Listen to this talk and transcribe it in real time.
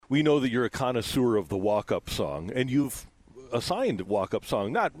we know that you're a connoisseur of the walk-up song, and you've assigned walk-up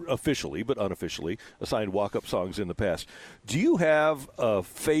song, not officially, but unofficially, assigned walk-up songs in the past. Do you have a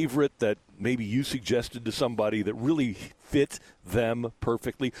favorite that maybe you suggested to somebody that really fit them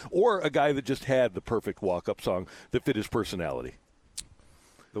perfectly, or a guy that just had the perfect walk-up song that fit his personality?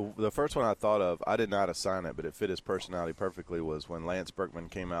 The first one I thought of, I did not assign it, but it fit his personality perfectly, was when Lance Berkman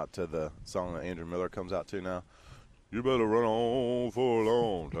came out to the song that Andrew Miller comes out to now. You better run on for a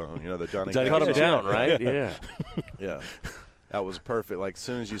long time. You know, the Johnny cut him down, right? Yeah. Yeah. That was perfect. Like, as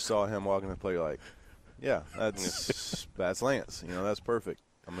soon as you saw him walking the play, you're like, yeah, that's Lance. You know, that's perfect.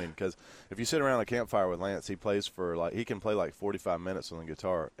 I mean, because if you sit around a campfire with Lance, he can play like 45 minutes on the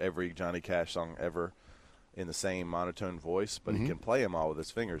guitar, every Johnny Cash song ever, in the same monotone voice, but he can play them all with his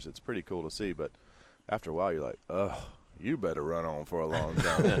fingers. It's pretty cool to see, but after a while you're like, you better run on for a long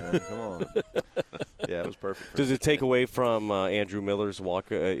time, man. Come on. Yeah, it was perfect. Does it take away from Andrew Miller's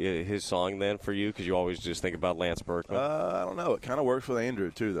his song then for you, because you always just think about Lance Berkman? I don't know. It kind of works with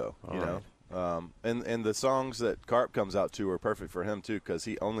Andrew too, though. All you right. know, and the songs that Carp comes out to are perfect for him too, because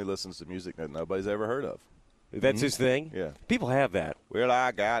he only listens to music that nobody's ever heard of. That's his thing? Yeah. People have that. Well,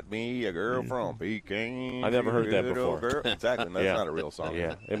 I got me a girl from Peking. I've never heard that before. Exactly. That's not a real song.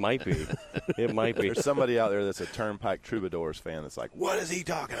 Yeah, it might be. It might be. There's somebody out there that's a Turnpike Troubadours fan that's like, what is he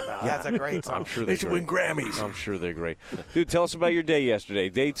talking about? Yeah. That's a great song. I'm sure they should win Grammys. I'm sure they're great. Dude, tell us about your day yesterday,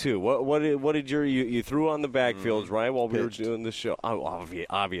 day 2. What did you threw on the backfields, right, while we were doing the show? Oh,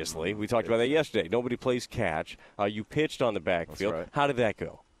 obviously. We talked about that yesterday. Nobody plays catch. You pitched on the backfield. That's right. How did that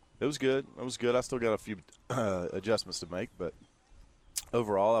go? It was good. I still got a few adjustments to make, but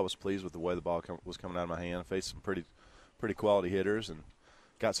overall I was pleased with the way the ball was coming out of my hand. I faced some pretty quality hitters and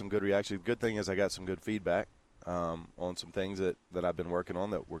got some good reaction. The good thing is I got some good feedback on some things that I've been working on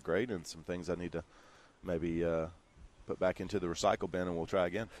that were great, and some things I need to maybe put back into the recycle bin, and we'll try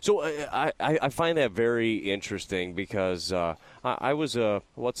again. So I find that very interesting, because I was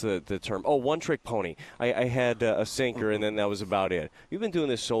what's the term? Oh, one-trick pony. I had a sinker, and then that was about it. You've been doing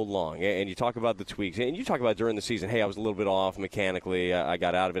this so long, and you talk about the tweaks, and you talk about during the season, hey, I was a little bit off mechanically. I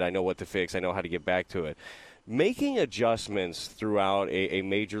got out of it. I know what to fix. I know how to get back to it. Making adjustments throughout a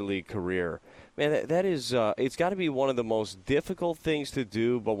major league career, man, that is it's got to be one of the most difficult things to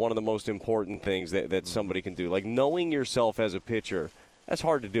do, but one of the most important things that somebody can do. Like, knowing yourself as a pitcher, that's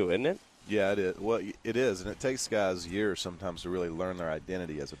hard to do, isn't it? Yeah, it is. Well, it is, and it takes guys years sometimes to really learn their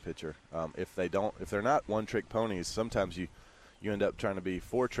identity as a pitcher. If they're not one-trick ponies, sometimes you end up trying to be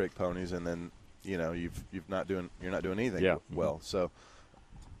four-trick ponies, and then you're not doing anything well. So,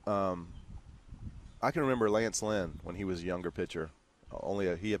 I can remember Lance Lynn when he was a younger pitcher.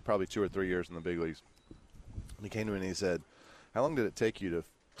 He had probably 2 or 3 years in the big leagues. And he came to me and he said, "How long did it take you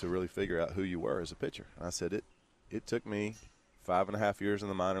to really figure out who you were as a pitcher?" And I said, It took me 5.5 years in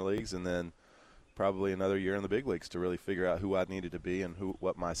the minor leagues, and then probably another year in the big leagues to really figure out who I needed to be and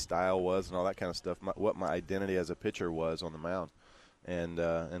what my style was and all that kind of stuff, what my identity as a pitcher was on the mound. And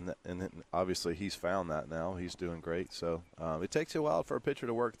then obviously he's found that now. He's doing great. So it takes a while for a pitcher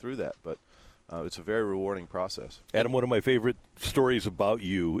to work through that, but it's a very rewarding process. Adam, one of my favorite stories about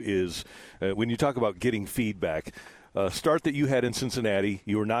you is when you talk about getting feedback. Start that you had in Cincinnati,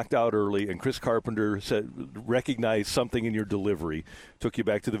 you were knocked out early, and Chris Carpenter recognized something in your delivery, took you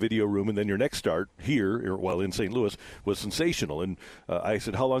back to the video room, and then your next start here, in St. Louis, was sensational. And I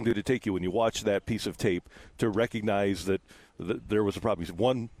said, how long did it take you when you watched that piece of tape to recognize that there was probably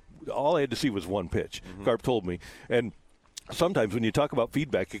all I had to see was one pitch? Mm-hmm. Carp told me. And sometimes when you talk about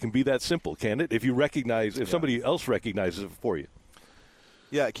feedback, it can be that simple, can't it? If somebody else recognizes it for you.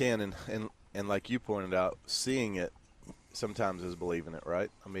 Yeah, it can. And like you pointed out, seeing it sometimes is believing it, right?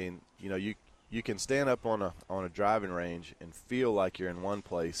 I mean, you can stand up on a driving range and feel like you're in one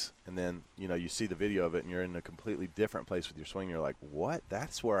place, and then you see the video of it and you're in a completely different place with your swing. You're like, what?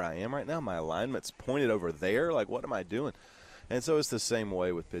 That's where I am right now? My alignment's pointed over there? Like, what am I doing? And so it's the same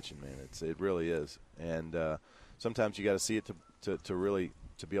way with pitching, man. It really is. And sometimes you got to see it to really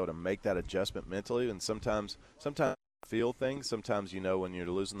be able to make that adjustment mentally. And sometimes feel things. Sometimes when you're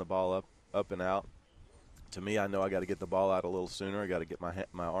losing the ball up and out. To me, I know I got to get the ball out a little sooner. I got to get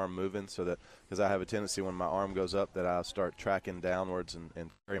my arm moving because I have a tendency when my arm goes up that I start tracking downwards and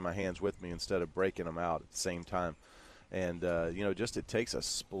carry my hands with me instead of breaking them out at the same time. And just it takes a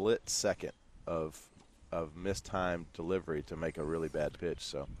split second of mistimed delivery to make a really bad pitch.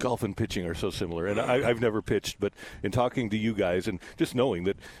 So golf and pitching are so similar, and I've never pitched, but in talking to you guys and just knowing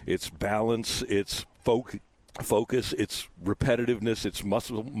that it's balance, it's focus, it's repetitiveness, it's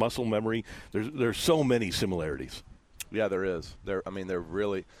muscle memory. There's so many similarities. Yeah, there is. They're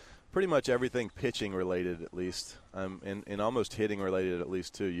really pretty much everything pitching related, at least, and almost hitting related, at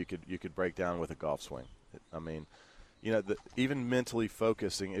least too. You could break down with a golf swing. I mean, even mentally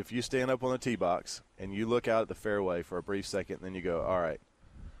focusing. If you stand up on the tee box and you look out at the fairway for a brief second, and then you go, all right,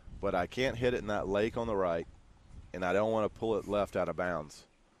 but I can't hit it in that lake on the right, and I don't want to pull it left out of bounds.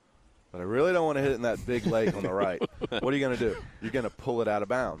 But I really don't want to hit it in that big lake on the right. What are you going to do? You're going to pull it out of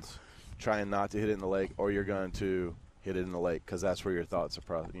bounds, trying not to hit it in the lake, or you're going to hit it in the lake because that's where your thoughts are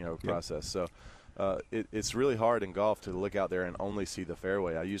processed. So it's really hard in golf to look out there and only see the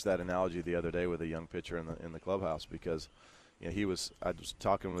fairway. I used that analogy the other day with a young pitcher in the clubhouse because I was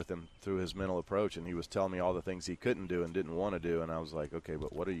talking with him through his mental approach, and he was telling me all the things he couldn't do and didn't want to do, and I was like, okay,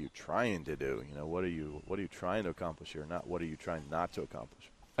 but what are you trying to do? What are you trying to accomplish here? Not what are you trying not to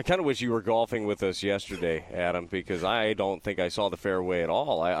accomplish? I kind of wish you were golfing with us yesterday, Adam, because I don't think I saw the fairway at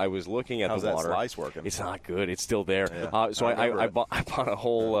all. I was looking at How's the water. How's that slice working? It's not good. It's still there. Yeah. So I bought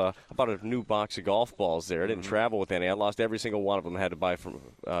a new box of golf balls there. I didn't travel with any. I lost every single one of them. I had to buy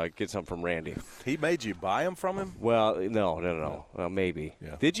get some from Randy. He made you buy them from him? Well, no. Maybe.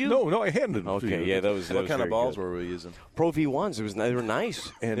 Yeah. Did you? No, I handed them to you. Okay, yeah, those. What kind of balls good. were we using? Pro V1s. They were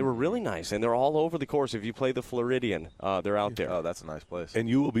nice. And they were really nice, and they're all over the course. If you play the Floridian, they're out there. Oh, that's a nice place. And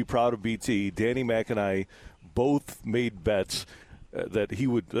you will be proud of BT. Danny Mack and I both made bets that he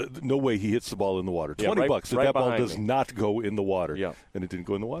would no way he hits the ball in the water. $20 that ball does not go in the water. Yeah. And it didn't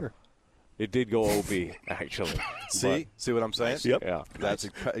go in the water. It did go OB, actually. See what I'm saying? Yep. Yeah. That's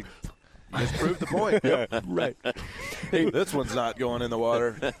just proved the point. Yep. Right. Hey, this one's not going in the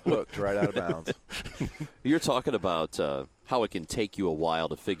water. Hooked right out of bounds. You're talking about how it can take you a while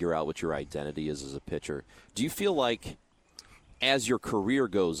to figure out what your identity is as a pitcher. Do you feel like as your career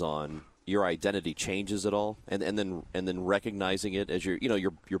goes on, your identity changes at all, and then recognizing it as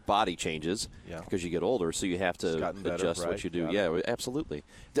your body changes because you get older, so you have to adjust what you do. Yeah, absolutely.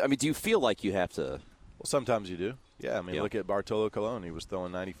 I mean, do you feel like you have to? Well, sometimes you do. Yeah, I mean, look at Bartolo Colon. He was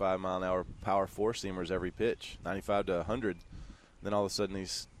throwing 95-mile-an-hour power four-seamers every pitch, 95 to 100. Then all of a sudden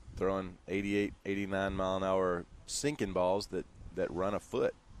he's throwing 88, 89-mile-an-hour sinking balls that run a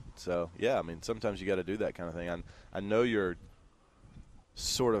foot. So, yeah, I mean, sometimes you got to do that kind of thing. I know you're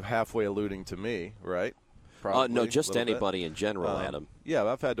sort of halfway alluding to me, right? Probably, no, just anybody in general, Adam. Yeah,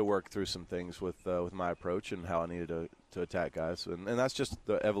 I've had to work through some things with my approach and how I needed to attack guys, and that's just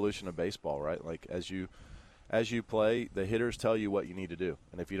the evolution of baseball, right? Like as you play, the hitters tell you what you need to do,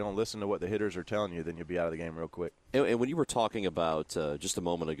 and if you don't listen to what the hitters are telling you, then you'll be out of the game real quick. And when you were talking about just a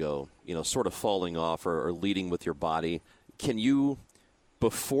moment ago, sort of falling off or leading with your body, can you?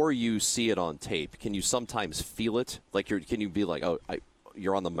 Before you see it on tape, can you sometimes feel it? Like can you be like,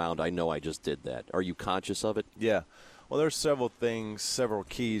 you're on the mound, I know I just did that. Are you conscious of it? Yeah. Well, there's several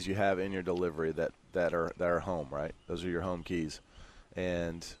keys you have in your delivery that are home, right? Those are your home keys.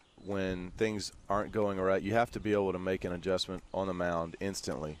 And when things aren't going right, you have to be able to make an adjustment on the mound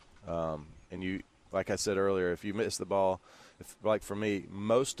instantly. And you, like I said earlier, if you miss the ball, like for me,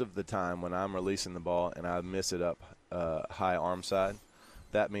 most of the time when I'm releasing the ball and I miss it up high arm side,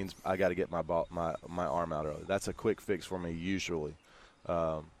 that means I got to get my arm out early. That's a quick fix for me usually.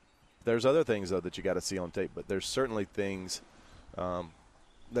 There's other things, though, that you got to see on tape, but there's certainly things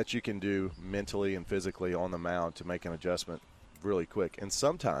that you can do mentally and physically on the mound to make an adjustment really quick. And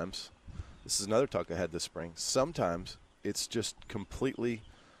sometimes, this is another talk I had this spring, sometimes it's just completely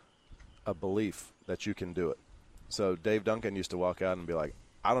a belief that you can do it. So Dave Duncan used to walk out and be like,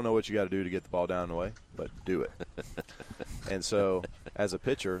 I don't know what you got to do to get the ball down and away, but do it. And so as a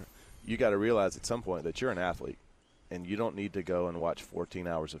pitcher, you got to realize at some point that you're an athlete. And you don't need to go and watch 14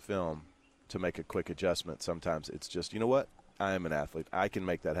 hours of film to make a quick adjustment. Sometimes it's just, you know what? I am an athlete. I can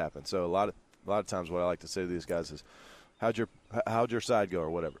make that happen. So a lot of times what I like to say to these guys is, how'd your side go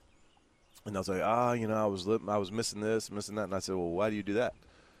or whatever? And they'll say, I was missing this, missing that. And I said, well, why do you do that?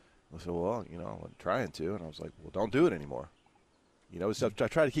 I said, well, I wasn't trying to. And I was like, well, don't do it anymore. So I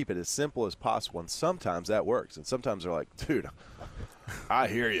try to keep it as simple as possible. And sometimes that works. And sometimes they're like, dude, I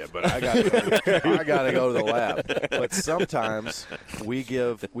hear you, but I got to go to the lab. But sometimes we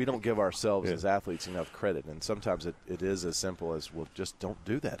don't give ourselves as athletes enough credit, and sometimes it is as simple as, well, just don't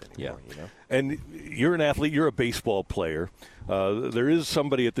do that anymore. Yeah. And you're an athlete. You're a baseball player. There is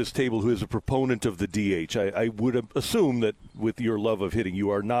somebody at this table who is a proponent of the DH. I would assume that with your love of hitting, you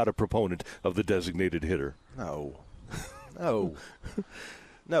are not a proponent of the designated hitter.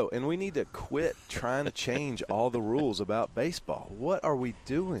 No, and we need to quit trying to change all the rules about baseball. What are we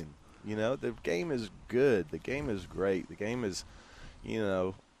doing? The game is good. The game is great. The game is,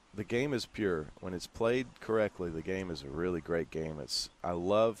 the game is pure. When it's played correctly, the game is a really great game. I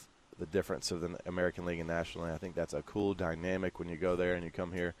love the difference of the American League and National League. I think that's a cool dynamic when you go there and you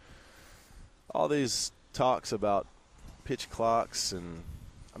come here. all these talks about pitch clocks, and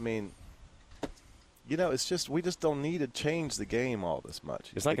I mean, it's just we just don't need to change the game all this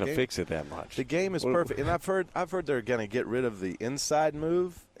much. It's not going to fix it that much. The game is perfect, and I've heard they're going to get rid of the inside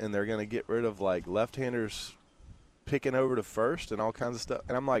move, and they're going to get rid of like left-handers picking over to first and all kinds of stuff.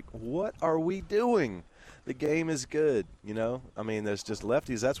 And I'm like, what are we doing? The game is good, I mean, there's just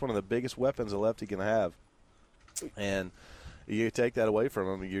lefties. That's one of the biggest weapons a lefty can have, and you take that away from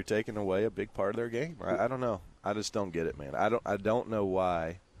them, you're taking away a big part of their game. I don't know. I just don't get it, man. I don't know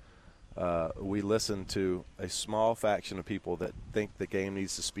why we listen to a small faction of people that think the game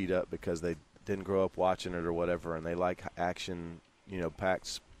needs to speed up because they didn't grow up watching it or whatever, and they like action,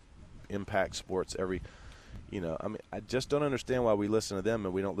 impact sports every. I mean, I just don't understand why we listen to them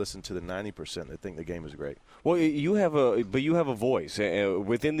and we don't listen to the 90% that think the game is great. Well, you have a voice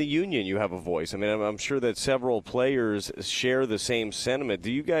within the union. You have a voice. I mean, I'm sure that several players share the same sentiment.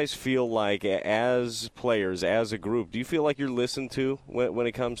 Do you guys feel like, as players, as a group, do you feel like you're listened to when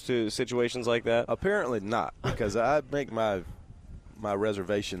it comes to situations like that? Apparently not, because I make my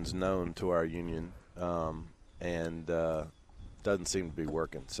reservations known to our union, and doesn't seem to be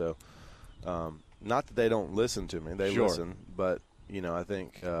working. So. Not that they don't listen to me; they listen. But I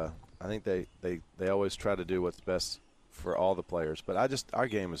think they always try to do what's best for all the players. But our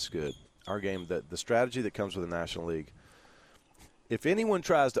game is good. Our game, the strategy that comes with the National League. If anyone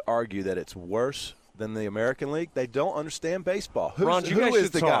tries to argue that it's worse than the American League, they don't understand baseball. Ron, who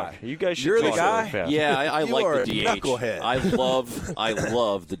is the talk. guy? You guys should You're talk the guy. really fast. Yeah, I You like are the a DH. knucklehead. I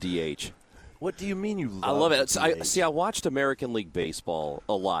love the DH. What do you mean you love I love it. the I watched American League Baseball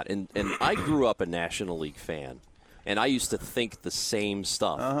a lot, and I grew up a National League fan, and I used to think the same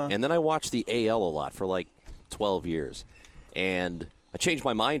stuff. And then I watched the AL a lot for like 12 years, and I changed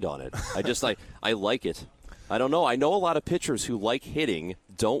my mind on it. I like it. I don't know. I know a lot of pitchers who like hitting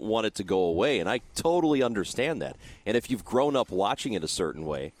don't want it to go away, and I totally understand that. And if you've grown up watching it a certain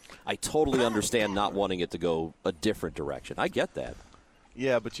way, I totally understand not wanting it to go a different direction. I get that.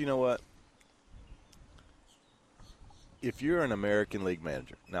 Yeah, but you know what? If you're an American League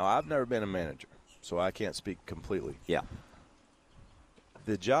manager, now I've never been a manager, so I can't speak completely. Yeah.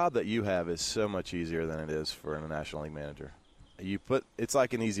 The job that you have is so much easier than it is for a National League manager. It's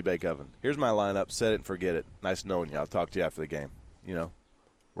like an easy bake oven. Here's my lineup, set it and forget it. Nice knowing you. I'll talk to you after the game.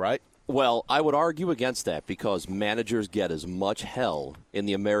 Right? Well, I would argue against that because managers get as much hell in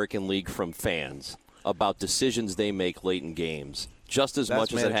the American League from fans about decisions they make late in games. Just as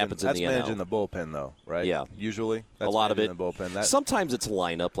much as it happens in the NL. That's managing the bullpen, though, right? Yeah. Usually. That's a lot of it. The bullpen. Sometimes it's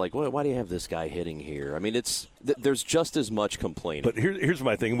lineup, like, why do you have this guy hitting here? I mean, there's just as much complaining. But here's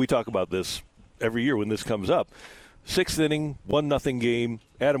my thing, and we talk about this every year when this comes up. Sixth inning, 1-0 game.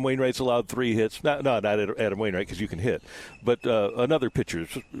 Adam Wainwright's allowed 3 hits. Not Adam Wainwright because you can hit, but another pitcher.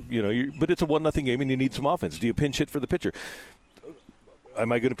 But it's a 1-0 game, and you need some offense. Do you pinch hit for the pitcher?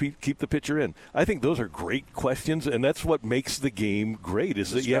 Am I going to keep the pitcher in? I think those are great questions, and that's what makes the game great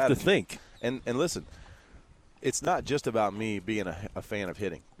is that you have to think. And listen, it's not just about me being a fan of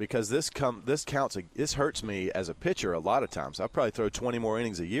hitting because this counts. This hurts me as a pitcher a lot of times. I'd probably throw 20 more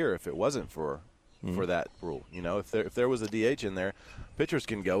innings a year if it wasn't for that rule. If there was a DH in there, pitchers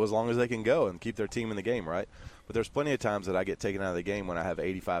can go as long as they can go and keep their team in the game, right? But there's plenty of times that I get taken out of the game when I have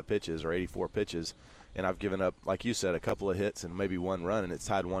 85 pitches or 84 pitches. And I've given up, like you said, a couple of hits and maybe 1 run, and it's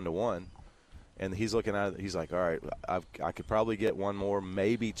tied 1-1. And he's looking at it. He's like, all right, I could probably get 1 more,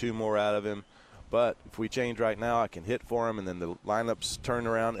 maybe 2 more out of him. But if we change right now, I can hit for him, and then the lineups turn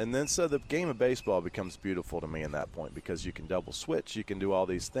around. And then so the game of baseball becomes beautiful to me in that point because you can double switch. You can do all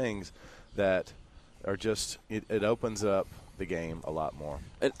these things that are just it opens up the game a lot more.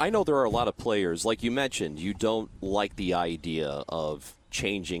 And I know there are a lot of players, like you mentioned, you don't like the idea of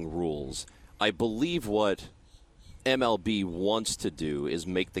changing rules. I believe what MLB wants to do is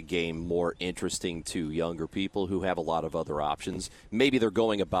make the game more interesting to younger people who have a lot of other options. Maybe they're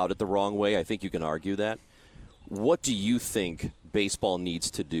going about it the wrong way. I think you can argue that. What do you think baseball needs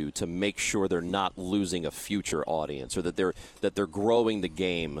to do to make sure they're not losing a future audience or that they're growing the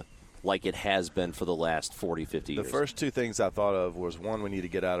game like it has been for the last 40, 50 years? The first 2 things I thought of was, one, we need to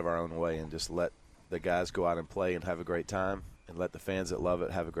get out of our own way and just let the guys go out and play and have a great time. And let the fans that love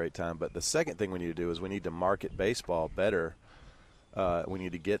it have a great time. But the second thing we need to do is we need to market baseball better. We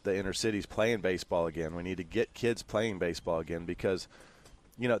need to get the inner cities playing baseball again. We need to get kids playing baseball again because,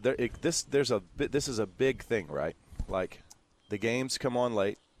 this is a big thing, right? Like the games come on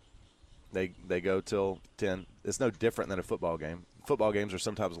late. They go till 10. It's no different than a football game. Football games are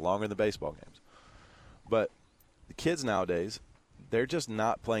sometimes longer than baseball games. But the kids nowadays, they're just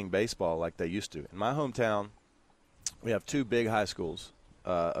not playing baseball like they used to. In my hometown, we have 2 big high schools,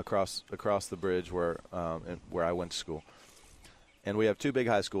 across the bridge where I went to school. And we have 2 big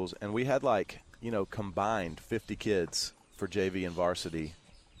high schools, and we had combined 50 kids for JV and varsity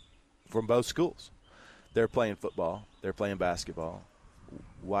from both schools. They're playing football. They're playing basketball.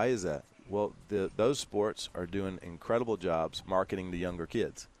 Why is that? Well, those sports are doing incredible jobs marketing to younger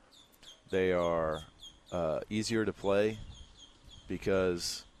kids. They are easier to play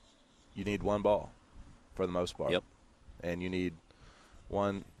because you need one ball for the most part. Yep. And you need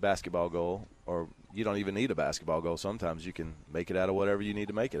one basketball goal, or you don't even need a basketball goal. Sometimes you can make it out of whatever you need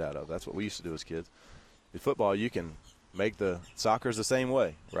to make it out of. That's what we used to do as kids. In football, you can make soccer's the same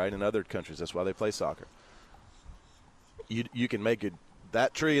way, right? In other countries, that's why they play soccer. You can make it,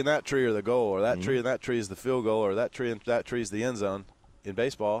 that tree and that tree are the goal, or that tree and that tree is the field goal, or that tree and that tree is the end zone. In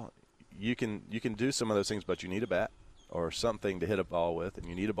baseball, you can do some of those things, but you need a bat or something to hit a ball with, and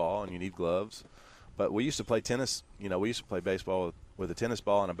you need a ball and you need gloves. But we used to play tennis. We used to play baseball with a tennis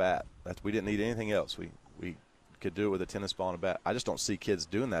ball and a bat. We didn't need anything else. We could do it with a tennis ball and a bat. I just don't see kids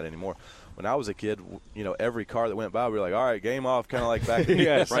doing that anymore. When I was a kid, every car that went by, we were like, all right, game off, kind of like back in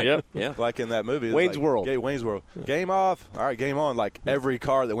yes, right? Yep. Yeah. Like in that movie. Wayne's World. Wayne's World. Game off, all right, game on. Like every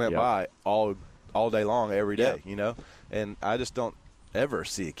car that went by all day long, every day, And I just don't ever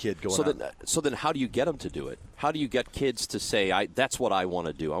see a kid going So then how do you get them to do it? How do you get kids to say, that's what I want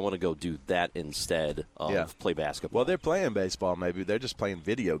to do. I want to go do that instead of play basketball? Well, they're playing baseball maybe. They're just playing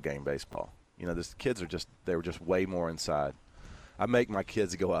video game baseball. These kids they were just way more inside. I make my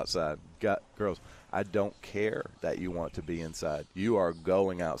kids go outside. Girls, I don't care that you want to be inside. You are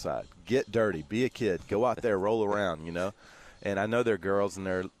going outside. Get dirty. Be a kid. Go out there, roll around, And I know they're girls,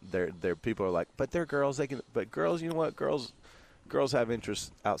 and they're people are like, but they're girls. But girls, you know what? Girls have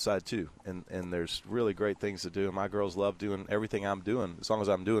interests outside too, and there's really great things to do. And my girls love doing everything I'm doing, as long as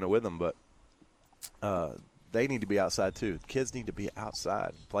I'm doing it with them. But they need to be outside too. Kids need to be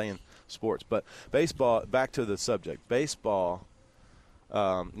outside playing sports. But baseball, back to the subject, baseball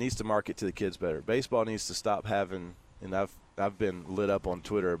needs to market to the kids better. Baseball needs to stop having, and I've been lit up on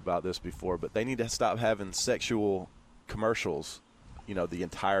Twitter about this before, but they need to stop having sexual commercials, the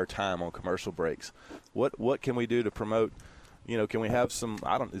entire time on commercial breaks. What can we do to promote? Can we have some?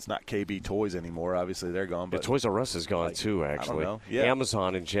 It's not KB Toys anymore. Obviously, they're gone. But Toys R Us is gone too. Actually, I don't know. Yeah.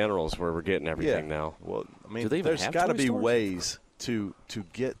 Amazon in general is where we're getting everything now. Well, Do they even there's have got to toy be stores? ways to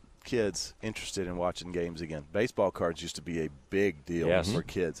get kids interested in watching games again. Baseball cards used to be a big deal for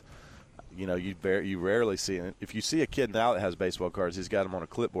kids. You rarely see it. If you see a kid now that has baseball cards, he's got them on a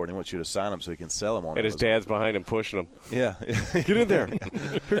clipboard and he wants you to sign them so he can sell them on. And his dad's behind him pushing him. Yeah, get in there.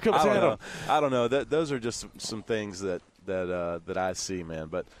 Here comes Adam. I don't know. Those are just some things that I see, man.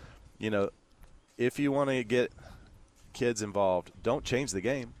 But if you want to get kids involved, don't change the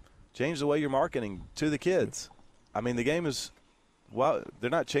game. Change the way you're marketing to the kids. I mean, the game is. Well, they're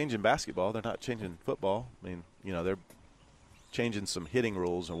not changing basketball. They're not changing football. I mean, they're changing some hitting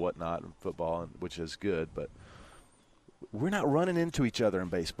rules and whatnot in football, which is good. But we're not running into each other in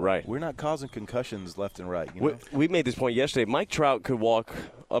baseball. Right. We're not causing concussions left and right. We made this point yesterday. Mike Trout could walk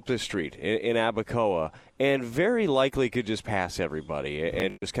up the street in Abacoa and very likely could just pass everybody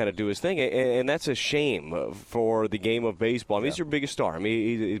and just kind of do his thing. And that's a shame for the game of baseball. I mean, he's your biggest star. I mean,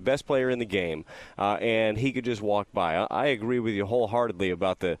 he's the best player in the game, and he could just walk by. I agree with you wholeheartedly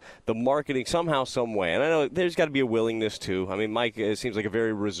about the marketing somehow, some way. And I know there's got to be a willingness to. I mean, Mike seems like a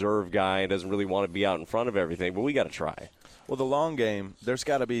very reserved guy and doesn't really want to be out in front of everything, but we got to try. Well, the long game, there's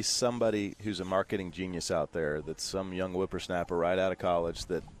got to be somebody who's a marketing genius out there that's some young whippersnapper right out of college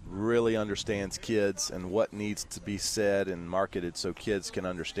that really understands kids and what needs to be said and marketed so kids can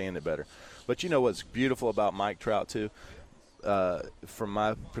understand it better. But what's beautiful about Mike Trout, too, from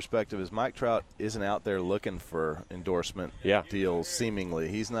my perspective, is Mike Trout isn't out there looking for endorsement deals, seemingly.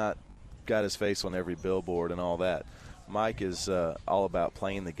 He's not got his face on every billboard and all that. Mike is all about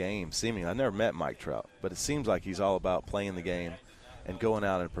playing the game, seemingly. I never met Mike Trout, but it seems like he's all about playing the game and going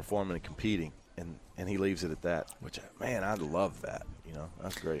out and performing and competing, and he leaves it at that, which, man, I love that.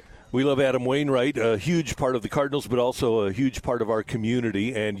 That's great. We love Adam Wainwright, a huge part of the Cardinals, but also a huge part of our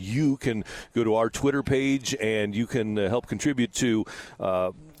community. And you can go to our Twitter page and you can help contribute to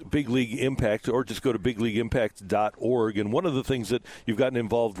Big League Impact, or just go to bigleagueimpact.org. And one of the things that you've gotten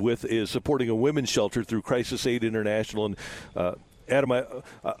involved with is supporting a women's shelter through Crisis Aid International. And Adam,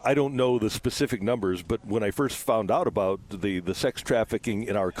 I don't know the specific numbers, but when I first found out about the sex trafficking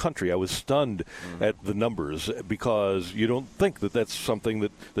in our country, I was stunned at the numbers, because you don't think that that's something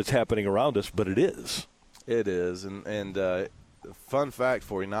that's happening around us, but it is. It is. And fun fact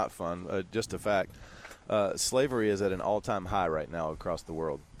for you, not fun, just a fact, slavery is at an all-time high right now across the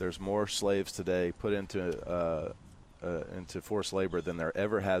world. There's more slaves today put into into forced labor than there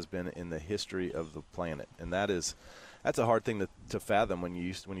ever has been in the history of the planet, and that's a hard thing to fathom when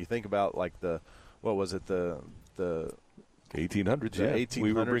you think about like the 1800s. The Yeah, 1800s,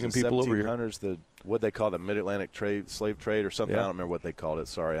 we were bringing people over here. 1700s, what they call the Mid-Atlantic slave trade or something. Yeah. I don't remember what they called it.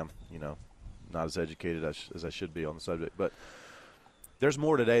 Sorry, I'm not as educated as I should be on the subject, but there's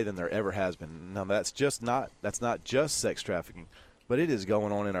more today than there ever has been. Now that's not just sex trafficking, but it is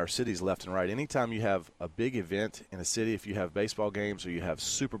going on in our cities left and right. Anytime you have a big event in a city, if you have baseball games or you have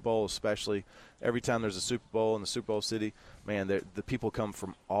Super Bowl, especially every time there's a Super Bowl in the Super Bowl city, man, the people come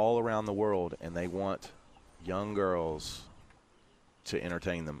from all around the world and they want young girls to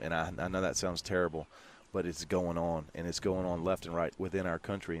entertain them. And I know that sounds terrible, but it's going on, and it's going on left and right within our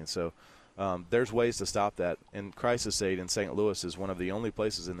country. And so there's ways to stop that. And Crisis Aid in St. Louis is one of the only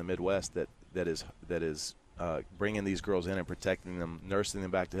places in the Midwest that is bringing these girls in and protecting them, nursing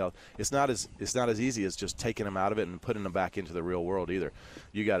them back to health. It's not as easy as just taking them out of it and putting them back into the real world either.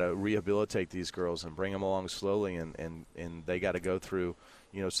 You got to rehabilitate these girls and bring them along slowly, and they got to go through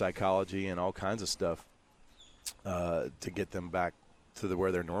psychology and all kinds of stuff to get them back to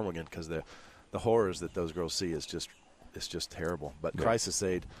where they're normal again, because the horrors that those girls see is just terrible. But yeah. Crisis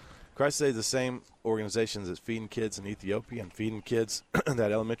Aid is the same organizations that's feeding kids in Ethiopia and feeding kids at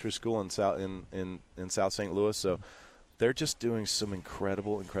that elementary school in South St. Louis. So they're just doing some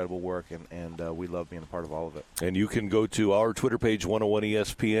incredible work, and we love being a part of all of it. And you can go to our Twitter page, 101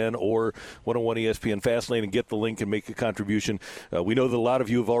 ESPN, or 101 ESPN Fastlane, and get the link and make a contribution. We know that a lot of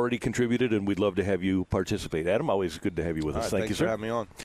you have already contributed, and we'd love to have you participate. Adam, always good to have you with us. Thank you, sir. for having me on.